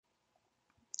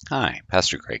Hi,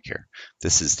 Pastor Greg here.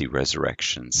 This is the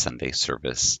Resurrection Sunday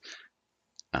service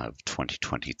of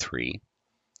 2023.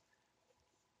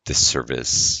 This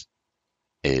service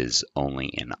is only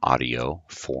in audio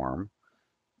form.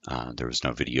 There was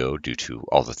no video due to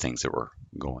all the things that were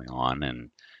going on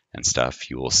and stuff.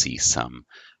 You will see some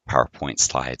PowerPoint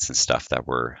slides and stuff that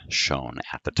were shown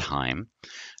at the time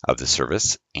of the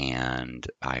service, and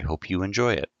I hope you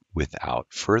enjoy it. Without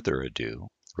further ado,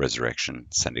 Resurrection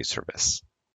Sunday service.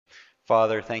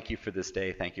 Father, thank you for this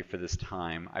day. Thank you for this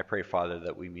time. I pray, Father,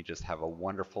 that we may just have a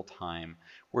wonderful time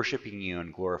worshiping you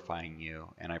and glorifying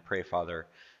you. And I pray, Father,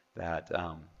 that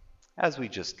as we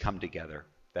just come together,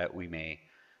 that we may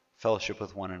fellowship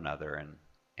with one another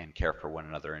and care for one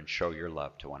another and show your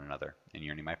love to one another. In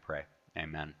your name I pray.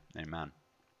 Amen. Amen.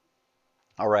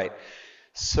 All right.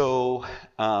 So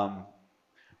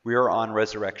we are on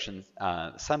Resurrection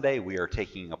Sunday. We are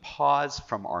taking a pause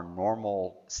from our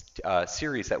normal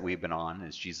series that we've been on,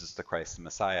 is Jesus the Christ the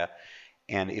Messiah.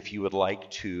 And if you would like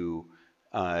to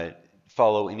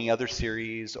follow any other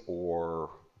series or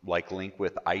link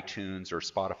with iTunes or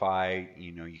Spotify,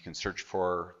 you can search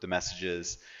for the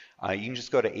messages. You can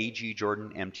just go to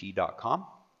agjordanmt.com,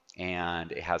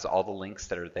 and it has all the links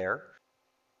that are there.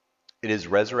 It is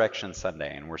Resurrection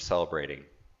Sunday, and we're celebrating.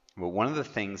 But one of the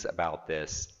things about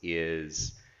this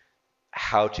is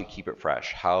how to keep it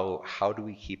fresh. How do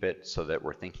we keep it so that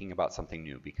we're thinking about something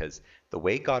new? Because the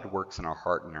way God works in our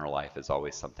heart and our life is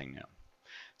always something new.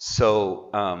 So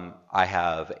I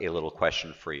have a little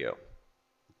question for you.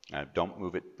 Don't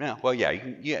move it.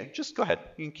 Just go ahead.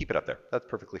 You can keep it up there. That's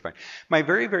perfectly fine. My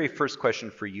very, very first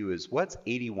question for you is, what's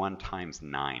 81 times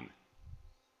 9?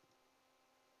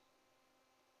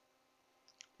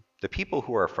 The people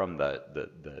who are from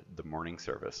the morning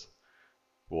service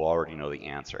will already know the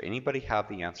answer. Anybody have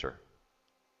the answer?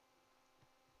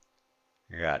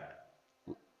 You got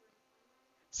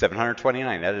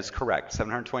 729. That is correct.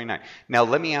 729. Now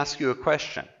let me ask you a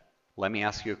question.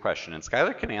 And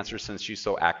Skylar can answer since she's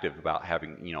so active about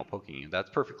having, poking you.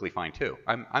 That's perfectly fine too.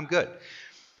 I'm good.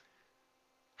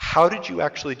 How did you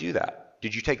actually do that?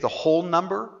 Did you take the whole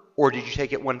number? Or did you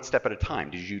take it one step at a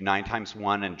time? Did you do 9 times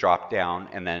 1 and drop down,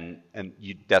 and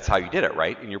that's how you did it,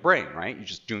 right? In your brain, right? You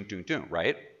just doom,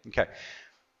 right? Okay.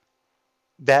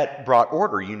 That brought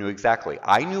order. You knew exactly.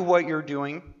 I knew what you're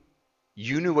doing.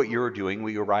 You knew what you were doing.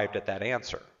 We arrived at that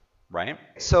answer, right?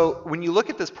 So when you look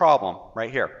at this problem right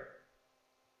here,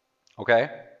 okay,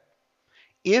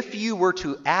 if you were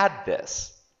to add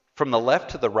this from the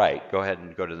left to the right, go ahead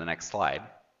and go to the next slide.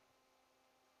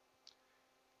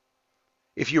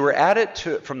 If you were at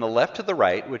it from the left to the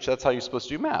right, which that's how you're supposed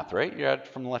to do math, right? You add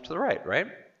from the left to the right, right?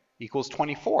 Equals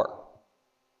 24.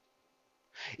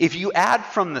 If you add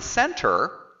from the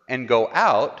center and go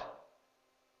out,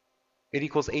 it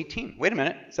equals 18. Wait a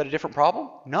minute, is that a different problem?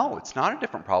 No, it's not a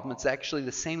different problem. It's actually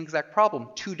the same exact problem,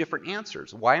 2 different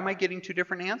answers. Why am I getting 2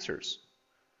 different answers?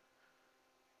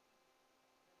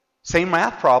 Same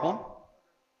math problem.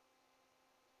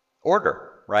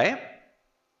 Order, right?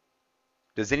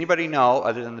 Does anybody know,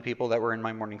 other than the people that were in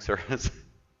my morning service,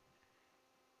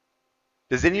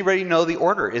 does anybody know the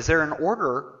order? Is there an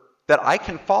order that I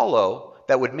can follow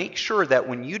that would make sure that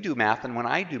when you do math and when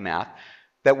I do math,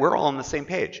 that we're all on the same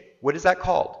page? What is that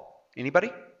called?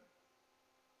 Anybody?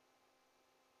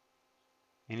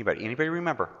 Anybody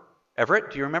remember?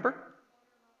 Everett, do you remember?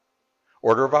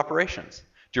 Order of operations.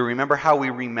 Do you remember how we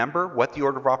remember what the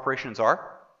order of operations are?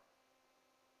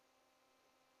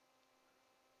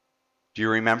 Do you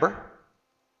remember?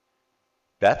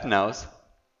 Beth knows.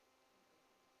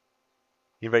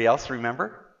 Anybody else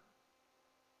remember?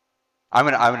 I'm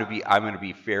gonna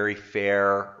be very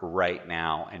fair right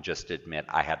now and just admit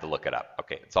I had to look it up.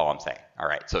 Okay, that's all I'm saying. All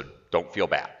right, so don't feel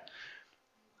bad.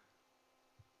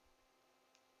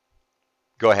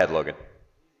 Go ahead, Logan.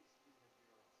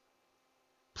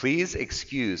 Please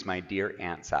excuse my dear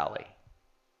Aunt Sally.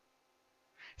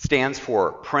 Stands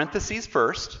for parentheses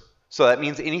first. So that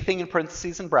means anything in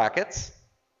parentheses and brackets.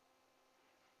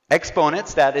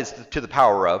 Exponents, that is to the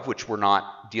power of, which we're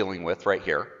not dealing with right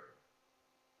here.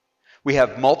 We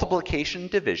have multiplication,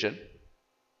 division,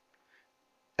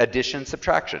 addition,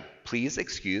 subtraction. Please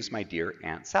excuse my dear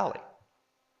Aunt Sally.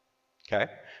 Okay?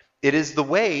 It is the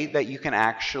way that you can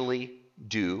actually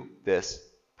do this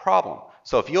problem.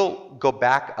 So if you'll go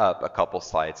back up a couple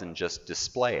slides and just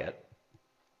display it,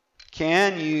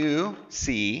 can you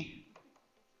see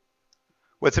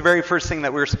what's the very first thing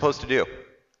that we were supposed to do?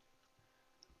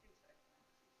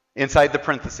 Inside the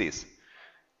parentheses.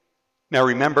 Now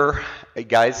remember,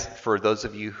 guys, for those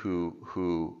of you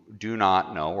who do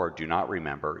not know or do not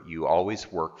remember, you always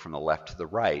work from the left to the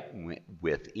right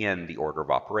within the order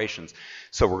of operations.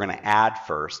 So we're going to add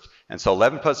first. And so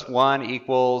 11 plus 1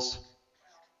 equals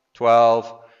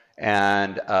 12.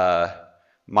 And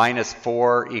minus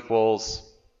 4 equals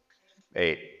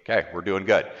 8. Okay, we're doing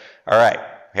good. All right,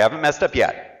 we haven't messed up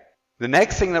yet. The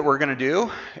next thing that we're going to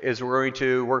do is we're going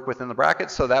to work within the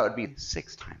brackets. So that would be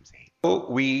 6 times 8.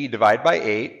 So we divide by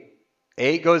 8.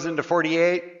 8 goes into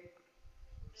 48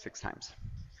 6 times.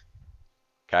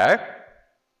 Okay?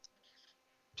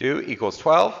 2 equals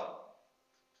 12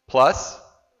 plus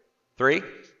 3.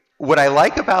 What I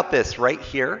like about this right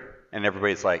here, and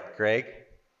everybody's like, Greg,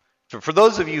 for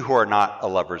those of you who are not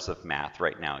lovers of math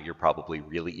right now, you're probably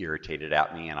really irritated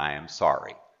at me, and I am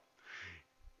sorry.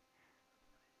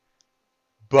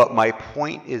 But my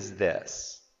point is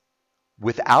this.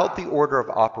 Without the order of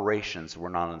operations, we're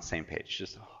not on the same page.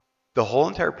 Just the whole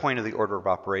entire point of the order of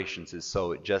operations is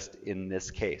so just in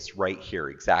this case, right here,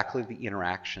 exactly the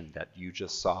interaction that you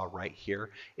just saw right here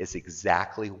is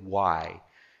exactly why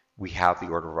we have the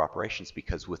order of operations,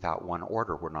 because without one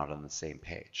order, we're not on the same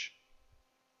page.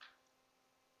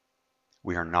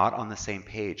 We are not on the same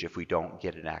page if we don't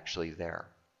get it actually there.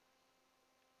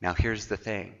 Now here's the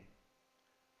thing.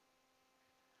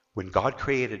 When God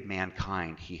created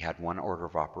mankind, he had one order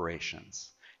of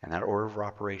operations, and that order of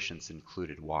operations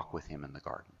included walk with him in the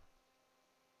garden.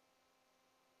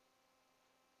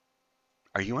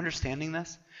 Are you understanding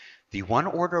this? The one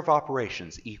order of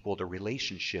operations equaled a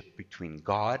relationship between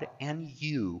God and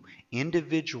you,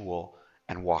 individual,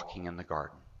 and walking in the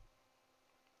garden.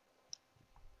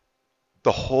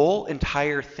 The whole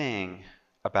entire thing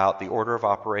about the order of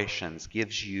operations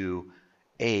gives you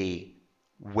a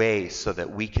way so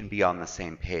that we can be on the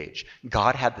same page.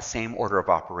 God had the same order of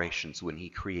operations when he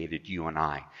created you and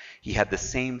I. He had the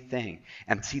same thing.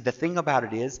 And see, the thing about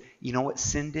it is, you know what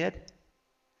sin did?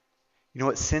 You know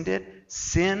what sin did?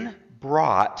 Sin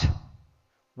brought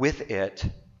with it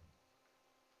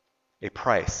a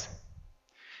price.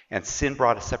 And sin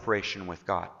brought a separation with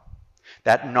God.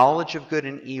 That knowledge of good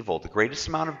and evil, the greatest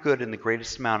amount of good and the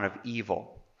greatest amount of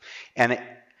evil. And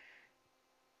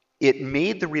it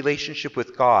made the relationship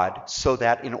with God so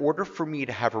that in order for me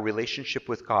to have a relationship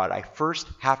with God, I first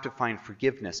have to find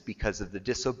forgiveness because of the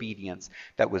disobedience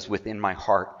that was within my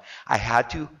heart. I had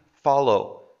to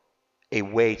follow a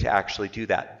way to actually do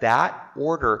that. That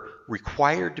order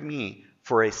required me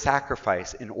for a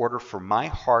sacrifice in order for my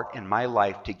heart and my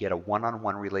life to get a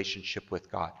one-on-one relationship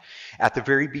with God. At the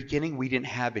very beginning, we didn't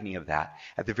have any of that.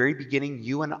 At the very beginning,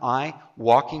 you and I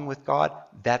walking with God,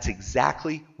 that's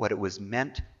exactly what it was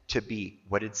meant to be.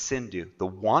 What did sin do? The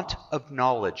want of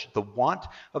knowledge, the want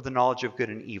of the knowledge of good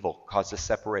and evil caused a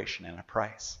separation and a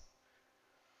price.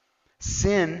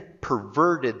 Sin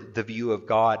perverted the view of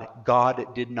God.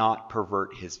 God did not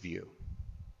pervert his view.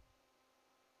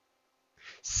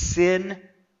 Sin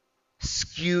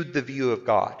skewed the view of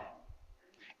God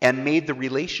and made the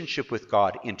relationship with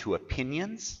God into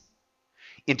opinions,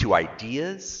 into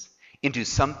ideas, into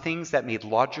some things that made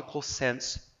logical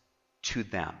sense to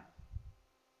them.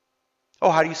 Oh,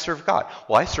 how do you serve God?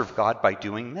 Well, I serve God by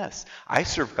doing this. I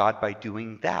serve God by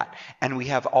doing that. And we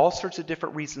have all sorts of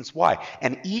different reasons why.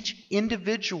 And each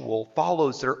individual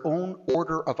follows their own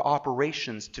order of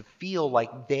operations to feel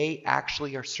like they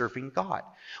actually are serving God.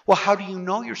 Well, how do you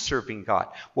know you're serving God?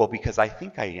 Well, because I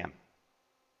think I am.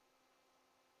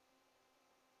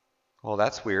 Well,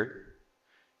 that's weird,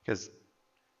 because the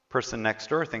person next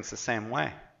door thinks the same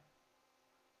way.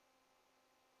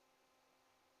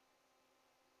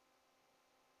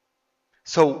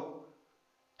 So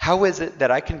how is it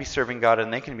that I can be serving God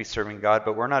and they can be serving God,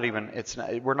 but we're not even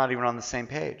on the same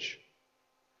page?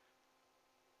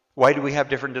 Why do we have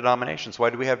different denominations? Why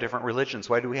do we have different religions?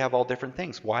 Why do we have all different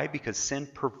things? Why? Because sin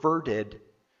perverted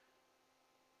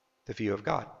the view of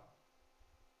God.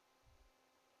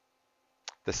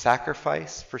 The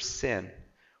sacrifice for sin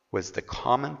was the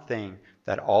common thing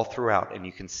that all throughout, and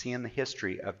you can see in the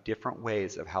history of different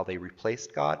ways of how they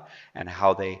replaced God and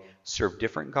how they served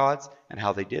different gods and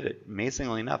how they did it.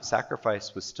 Amazingly enough,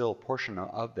 sacrifice was still a portion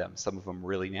of them, some of them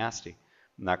really nasty.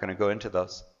 I'm not going to go into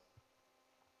those.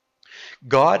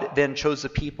 God then chose a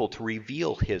people to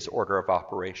reveal his order of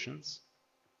operations.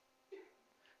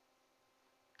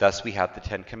 Thus we have the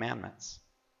Ten Commandments.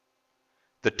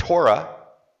 The Torah,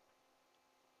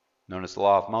 known as the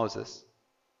Law of Moses,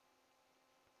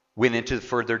 went into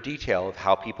further detail of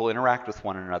how people interact with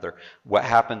one another. What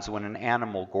happens when an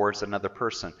animal gores another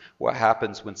person? What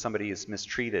happens when somebody is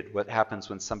mistreated? What happens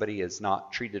when somebody is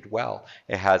not treated well?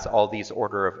 It has all these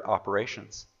order of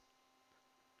operations.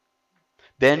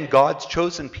 Then God's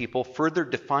chosen people further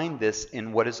defined this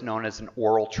in what is known as an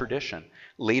oral tradition,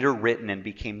 later written and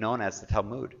became known as the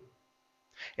Talmud,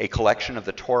 a collection of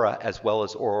the Torah as well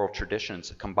as oral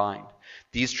traditions combined.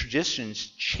 These traditions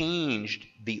changed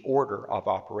the order of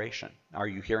operation. Are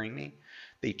you hearing me?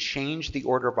 They changed the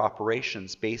order of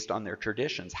operations based on their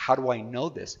traditions. How do I know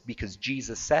this? Because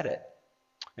Jesus said it.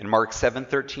 In Mark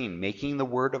 7:13, making the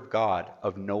word of God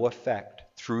of no effect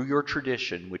through your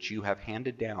tradition which you have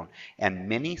handed down, and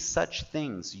many such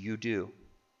things you do.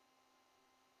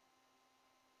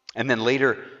 And then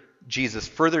later, Jesus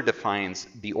further defines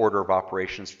the order of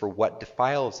operations for what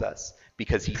defiles us,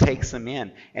 because he takes them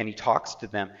in and he talks to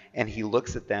them and he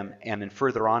looks at them. And then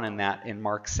further on in that, in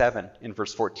Mark 7, in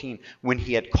verse 14, when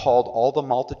he had called all the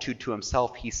multitude to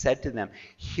himself, he said to them,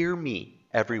 "Hear me,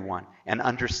 everyone, and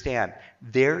understand,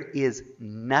 there is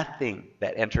nothing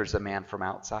that enters a man from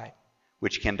outside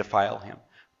which can defile him.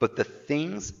 But the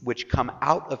things which come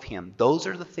out of him, those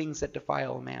are the things that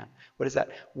defile a man." What is that?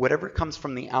 Whatever comes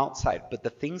from the outside, but the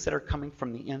things that are coming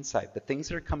from the inside, the things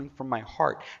that are coming from my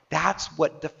heart, that's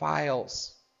what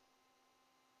defiles.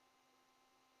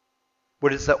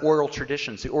 What is the oral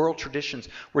traditions? The oral traditions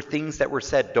were things that were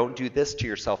said, don't do this to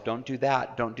yourself, don't do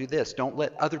that, don't do this. Don't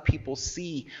let other people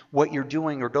see what you're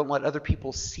doing, or don't let other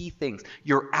people see things.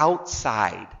 You're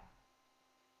outside.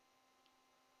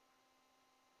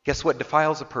 Guess what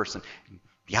defiles a person?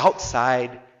 The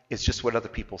outside is just what other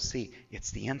people see.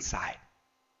 It's the inside.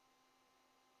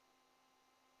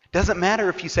 It doesn't matter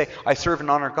if you say, I serve and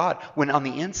honor God, when on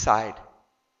the inside,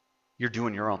 you're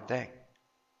doing your own thing.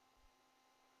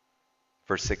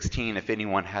 Verse 16, if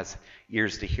anyone has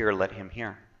ears to hear, let him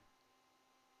hear.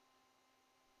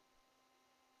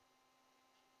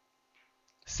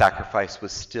 Sacrifice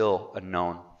was still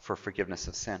known for forgiveness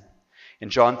of sin. In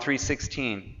John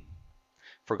 3:16,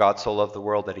 for God so loved the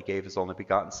world that he gave his only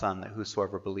begotten Son, that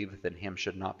whosoever believeth in him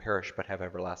should not perish but have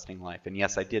everlasting life. And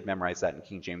yes, I did memorize that in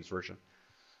King James Version.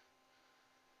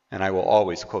 And I will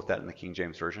always quote that in the King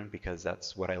James Version because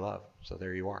that's what I love. So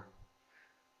there you are.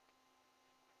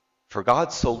 For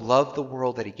God so loved the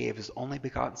world that he gave his only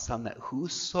begotten Son, that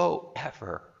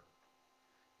whosoever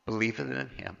believeth in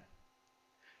him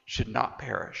should not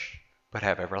perish, but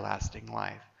have everlasting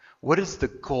life. What is the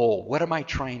goal? What am I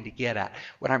trying to get at?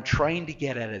 What I'm trying to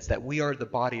get at is that we are the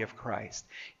body of Christ.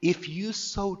 If you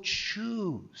so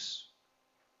choose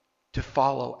to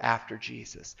follow after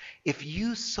Jesus, if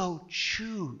you so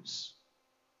choose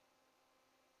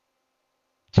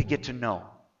to get to know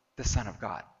the Son of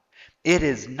God, it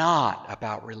is not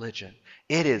about religion.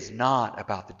 It is not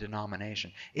about the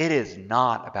denomination. It is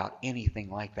not about anything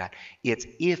like that. It's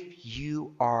if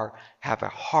you have a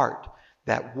heart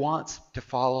that wants to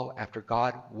follow after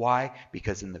God. Why?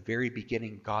 Because in the very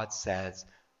beginning, God says,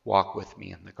 walk with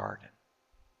me in the garden.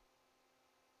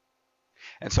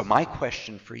 And so my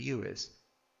question for you is,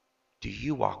 do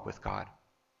you walk with God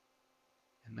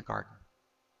in the garden?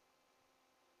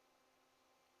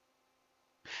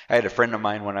 I had a friend of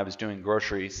mine when I was doing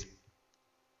groceries.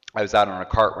 I was out on a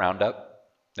cart roundup.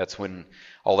 That's when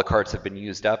all the carts have been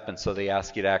used up, and so they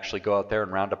ask you to actually go out there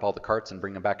and round up all the carts and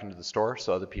bring them back into the store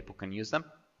so other people can use them.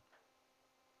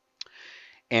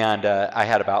 And I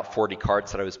had about 40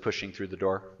 carts that I was pushing through the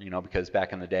door, because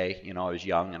back in the day, I was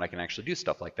young and I can actually do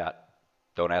stuff like that.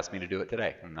 Don't ask me to do it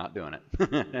today. I'm not doing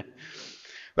it.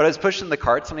 But I was pushing the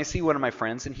carts, and I see one of my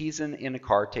friends, and he's in a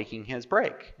car taking his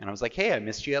break. And I was like, hey, I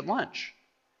missed you at lunch.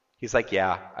 He's like,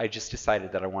 yeah, I just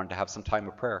decided that I wanted to have some time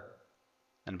of prayer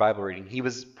and Bible reading. He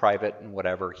was private and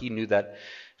whatever. He knew that,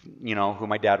 who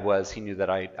my dad was. He knew that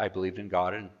I believed in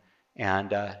God.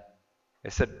 And I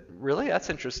said, really? That's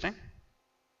interesting.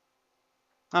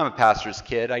 I'm a pastor's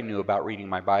kid. I knew about reading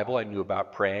my Bible. I knew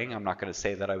about praying. I'm not going to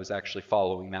say that I was actually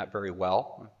following that very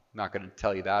well. I'm not going to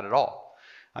tell you that at all.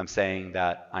 I'm saying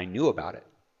that I knew about it.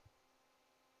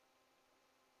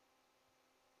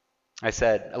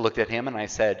 I looked at him and I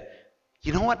said,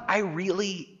 you know what? I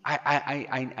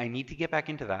need to get back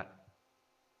into that.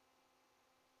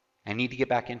 I need to get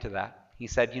back into that. He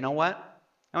said, you know what?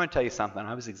 I want to tell you something.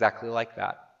 I was exactly like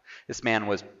that. This man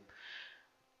was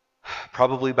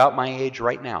probably about my age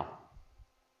right now.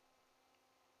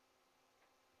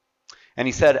 And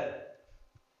he said,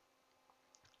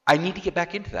 I need to get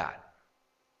back into that.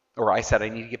 Or I said, I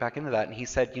need to get back into that. And he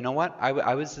said, you know what?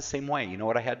 I was the same way. You know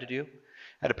what I had to do?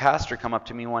 I had a pastor come up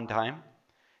to me one time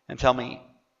and tell me,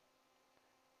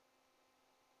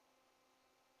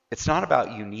 it's not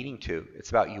about you needing to,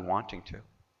 it's about you wanting to.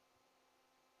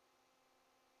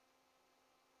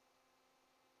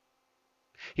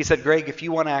 He said, Greg, if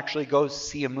you want to actually go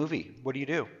see a movie, what do you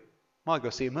do? Well, I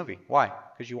go see a movie. Why?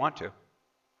 Because you want to.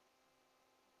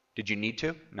 Did you need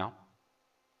to? No.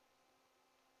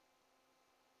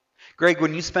 Greg,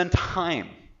 when you spend time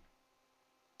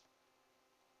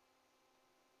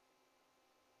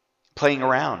playing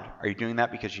around, are you doing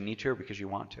that because you need to or because you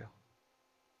want to?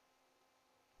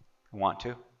 Want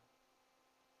to?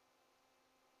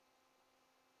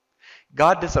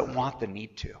 God doesn't want the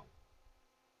need to.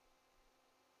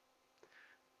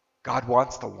 God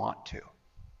wants the want to.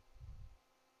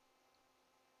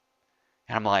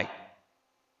 And I'm like,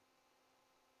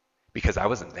 because I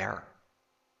wasn't there.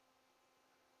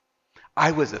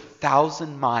 I was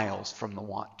 1,000 miles from the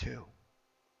want to.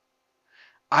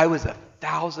 I was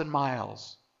 1,000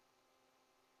 miles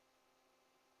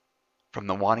from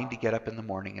the wanting to get up in the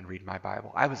morning and read my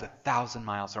Bible. I was 1,000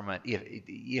 miles from it,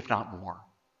 if not more.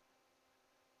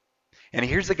 And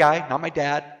here's a guy, not my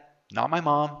dad, not my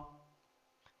mom.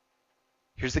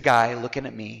 Here's a guy looking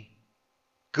at me.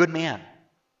 Good man.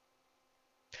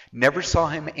 Never saw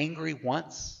him angry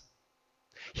once.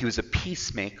 He was a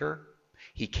peacemaker.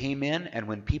 He came in, and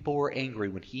when people were angry,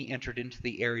 when he entered into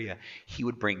the area, he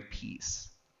would bring peace.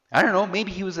 I don't know,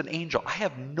 maybe he was an angel. I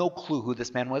have no clue who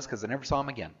this man was because I never saw him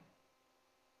again.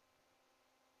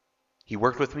 He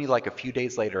worked with me like a few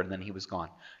days later, and then he was gone.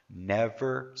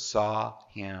 Never saw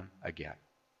him again.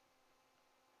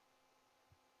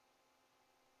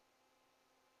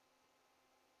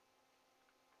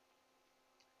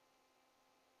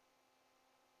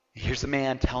 Here's a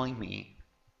man telling me,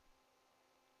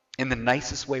 in the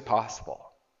nicest way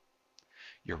possible,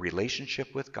 your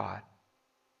relationship with God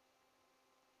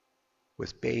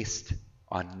was based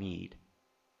on need.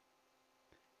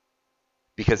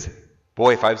 Because,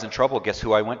 boy, if I was in trouble, guess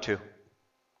who I went to?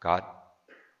 God.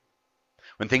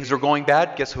 When things were going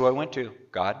bad, guess who I went to?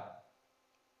 God.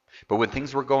 But when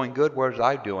things were going good, what was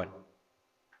I doing?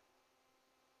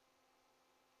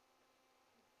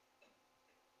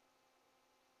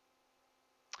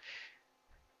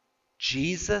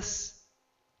 Jesus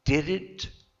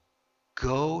didn't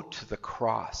go to the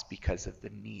cross because of the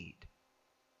need.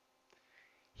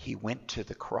 He went to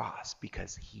the cross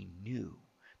because he knew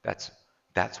that's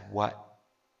what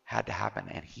had to happen,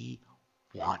 and he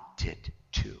wanted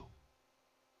to.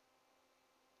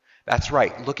 That's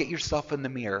right. Look at yourself in the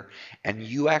mirror, and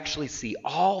you actually see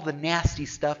all the nasty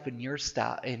stuff in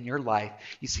your life.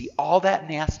 You see all that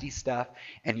nasty stuff,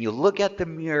 and you look at the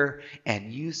mirror,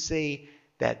 and you say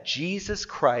that Jesus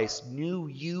Christ knew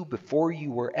you before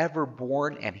you were ever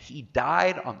born, and he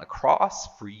died on the cross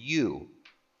for you.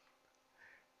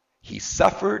 He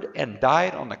suffered and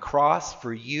died on the cross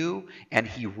for you, and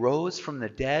he rose from the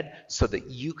dead so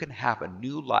that you can have a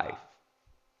new life.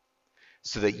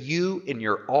 So that you, in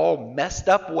your all messed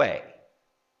up way,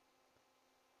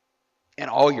 in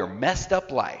all your messed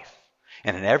up life,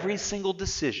 and in every single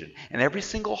decision, and every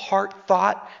single heart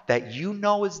thought that you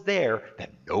know is there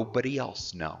that nobody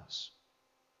else knows.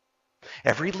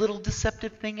 Every little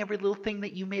deceptive thing, every little thing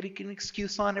that you made an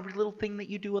excuse on, every little thing that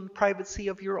you do in the privacy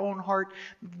of your own heart,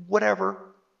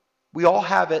 whatever. We all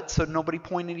have it, so nobody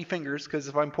point any fingers, because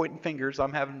if I'm pointing fingers,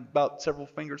 I'm having about several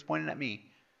fingers pointing at me.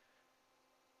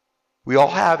 We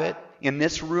all have it. In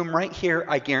this room right here,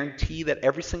 I guarantee that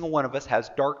every single one of us has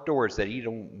dark doors that he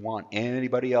don't want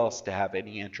anybody else to have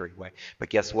any entryway. But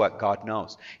guess what? God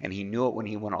knows. And he knew it when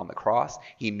he went on the cross.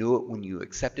 He knew it when you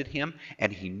accepted him.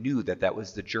 And he knew that that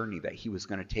was the journey that he was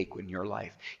going to take in your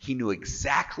life. He knew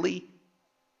exactly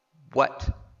what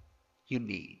you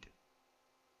need.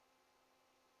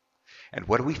 And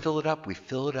what do we fill it up? We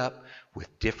fill it up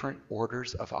with different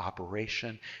orders of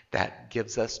operation that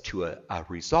gives us to a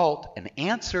result, an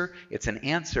answer. It's an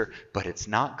answer, but it's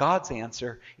not God's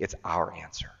answer. It's our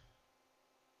answer.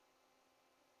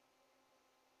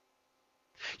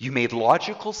 You made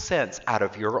logical sense out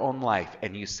of your own life,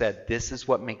 and you said, this is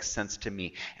what makes sense to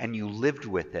me. And you lived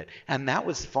with it. And that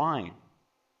was fine.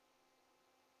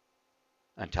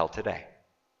 Until today.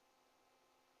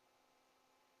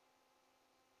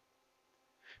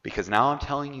 Because now I'm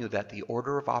telling you that the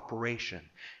order of operation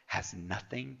has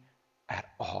nothing at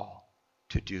all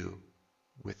to do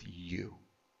with you.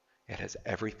 It has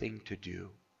everything to do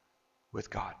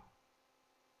with God.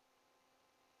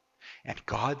 And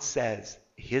God says,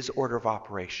 his order of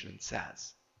operation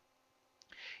says,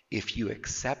 if you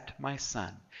accept my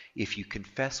Son, if you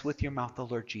confess with your mouth the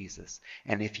Lord Jesus,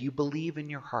 and if you believe in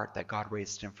your heart that God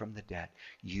raised him from the dead,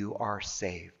 you are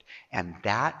saved. And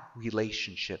that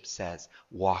relationship says,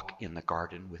 walk in the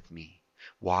garden with me.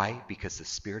 Why? Because the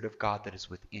Spirit of God that is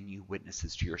within you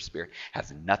witnesses to your spirit.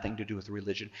 Has nothing to do with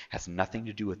religion, has nothing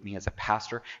to do with me as a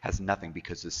pastor, has nothing,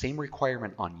 because the same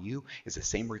requirement on you is the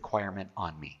same requirement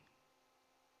on me.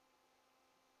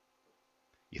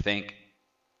 You think,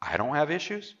 I don't have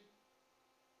issues?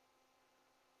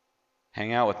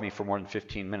 Hang out with me for more than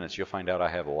 15 minutes, you'll find out I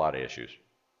have a lot of issues.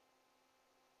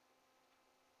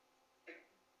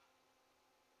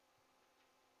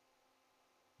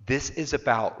 This is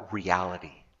about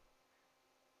reality.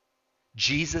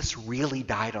 Jesus really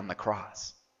died on the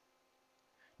cross.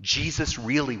 Jesus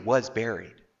really was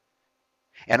buried.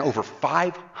 And over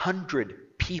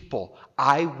 500 people,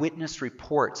 eyewitness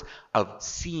reports of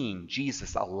seeing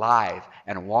Jesus alive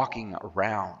and walking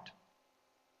around.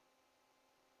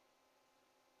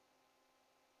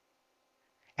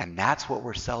 And that's what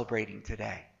we're celebrating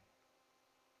today.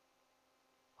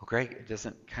 Well, Greg, it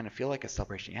doesn't kind of feel like a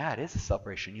celebration. Yeah, it is a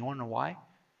celebration. You want to know why?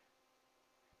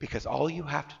 Because all you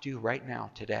have to do right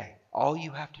now, today, all you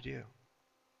have to do,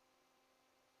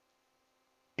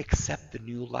 accept the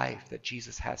new life that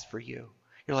Jesus has for you.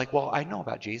 You're like, well, I know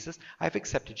about Jesus. I've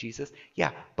accepted Jesus.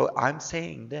 Yeah, but I'm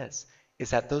saying this,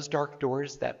 is that those dark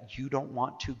doors that you don't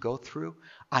want to go through,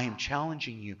 I am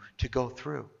challenging you to go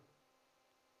through.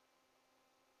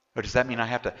 Or does that mean I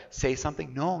have to say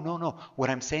something? No. What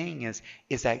I'm saying is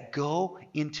that go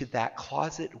into that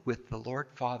closet with the Lord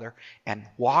Father and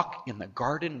walk in the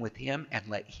garden with Him and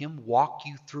let Him walk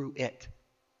you through it.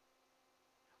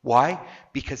 Why?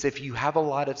 Because if you have a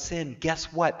lot of sin,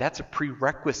 guess what? That's a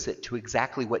prerequisite to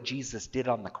exactly what Jesus did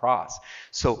on the cross.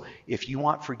 So if you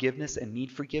want forgiveness and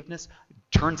need forgiveness,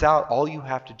 turns out all you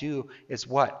have to do is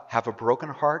what? Have a broken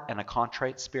heart and a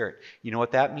contrite spirit. You know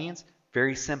what that means?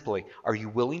 Very simply, are you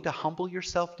willing to humble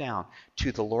yourself down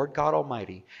to the Lord God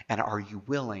Almighty, and are you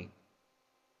willing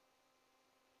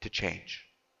to change?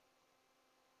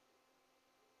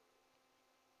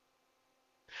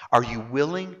 Are you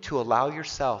willing to allow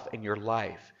yourself in your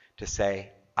life to say,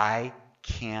 I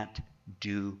can't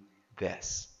do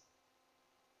this?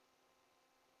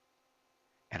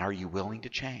 And are you willing to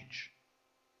change?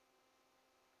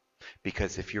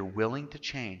 Because if you're willing to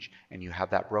change and you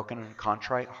have that broken and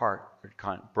contrite heart,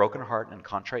 broken heart and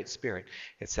contrite spirit,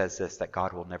 it says this, that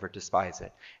God will never despise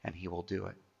it and He will do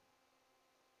it.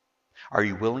 Are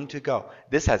you willing to go?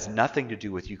 This has nothing to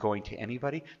do with you going to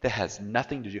anybody. That has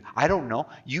nothing to do. I don't know.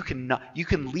 You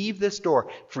can leave this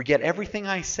door. Forget everything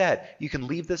I said. You can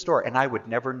leave this door and I would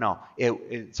never know.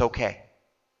 It's okay.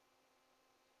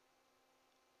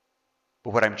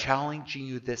 But what I'm challenging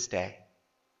you this day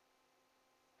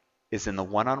is in the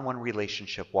one-on-one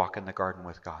relationship, walk in the garden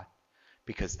with God.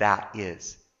 Because that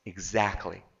is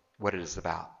exactly what it is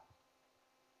about.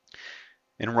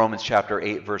 In Romans chapter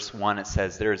 8, verse 1, it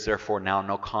says, there is therefore now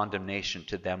no condemnation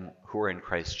to them who are in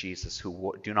Christ Jesus,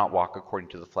 who do not walk according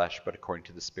to the flesh, but according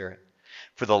to the Spirit.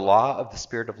 For the law of the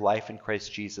Spirit of life in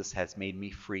Christ Jesus has made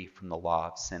me free from the law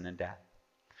of sin and death.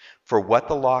 For what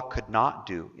the law could not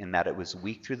do, in that it was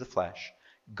weak through the flesh,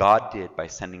 God did by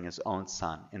sending His own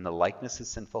Son in the likeness of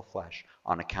sinful flesh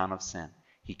on account of sin.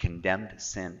 He condemned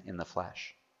sin in the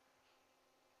flesh.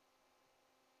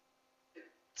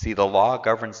 See, the law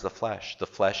governs the flesh. The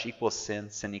flesh equals sin.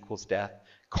 Sin equals death.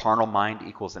 Carnal mind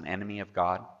equals an enemy of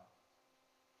God.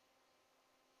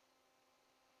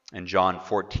 In John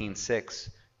 14:6,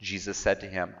 Jesus said to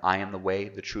him, I am the way,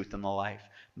 the truth, and the life.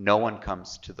 No one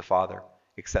comes to the Father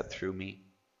except through me.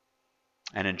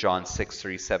 And in John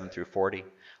 6:37 through 40,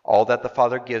 all that the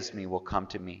Father gives me will come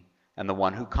to me, and the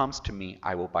one who comes to me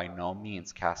I will by no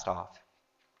means cast off.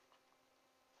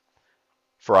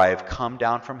 For I have come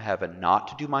down from heaven not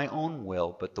to do my own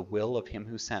will, but the will of Him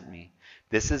who sent me.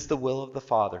 This is the will of the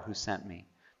Father who sent me,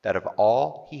 that of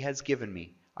all He has given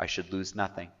me I should lose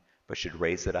nothing, but should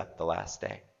raise it up the last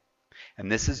day.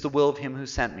 And this is the will of Him who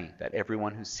sent me, that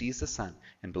everyone who sees the Son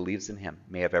and believes in Him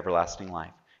may have everlasting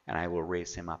life, and I will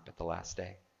raise him up at the last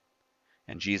day.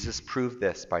 And Jesus proved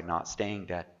this by not staying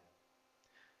dead.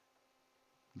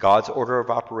 God's order of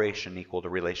operation equaled a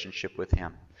relationship with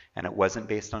Him. And it wasn't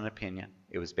based on opinion.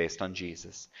 It was based on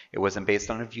Jesus. It wasn't based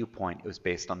on a viewpoint. It was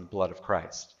based on the blood of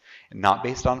Christ. And not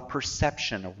based on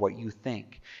perception of what you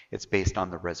think. It's based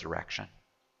on the resurrection.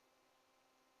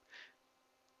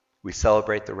 We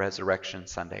celebrate the Resurrection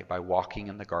Sunday by walking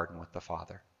in the garden with the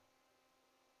Father.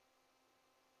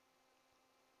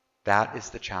 That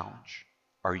is the challenge.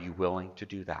 Are you willing to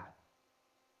do that?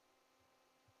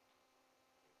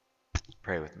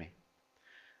 Pray with me.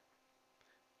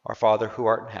 Our Father who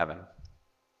art in heaven,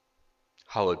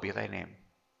 hallowed be thy name.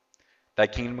 Thy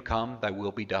kingdom come, thy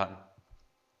will be done,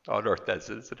 on earth as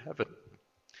it is in heaven.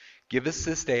 Give us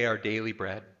this day our daily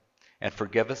bread, and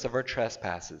forgive us of our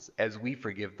trespasses, as we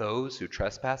forgive those who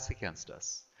trespass against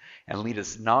us. And lead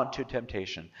us not into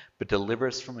temptation, but deliver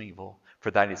us from evil. For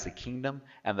thine is the kingdom,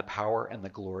 and the power, and the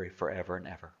glory forever and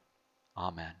ever.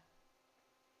 Amen.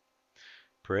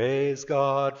 Praise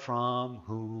God from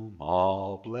whom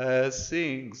all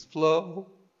blessings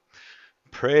flow.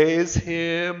 Praise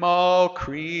him, all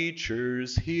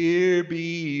creatures here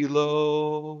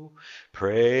below.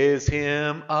 Praise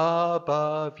him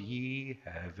above, ye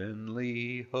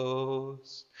heavenly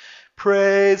hosts.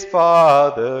 Praise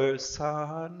Father,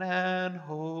 Son, and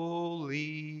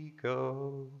Holy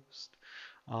Ghost.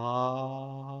 Amen.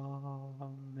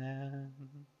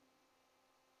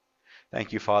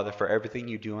 Thank you, Father, for everything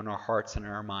you do in our hearts and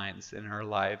in our minds, in our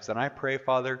lives. And I pray,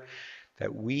 Father,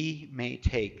 that we may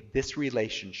take this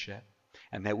relationship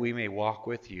and that we may walk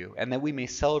with you and that we may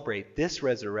celebrate this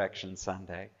Resurrection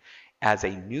Sunday as a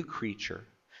new creature.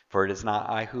 For it is not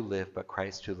I who live, but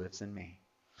Christ who lives in me.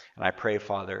 And I pray,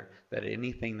 Father, that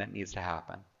anything that needs to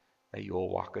happen, that you will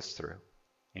walk us through.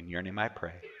 In your name I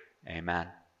pray. Amen.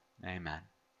 Amen.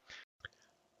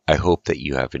 I hope that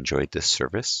you have enjoyed this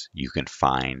service. You can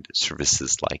find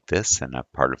services like this and a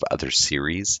part of other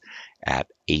series at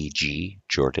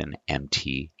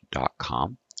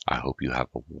agjordanmt.com. I hope you have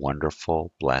a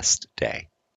wonderful, blessed day.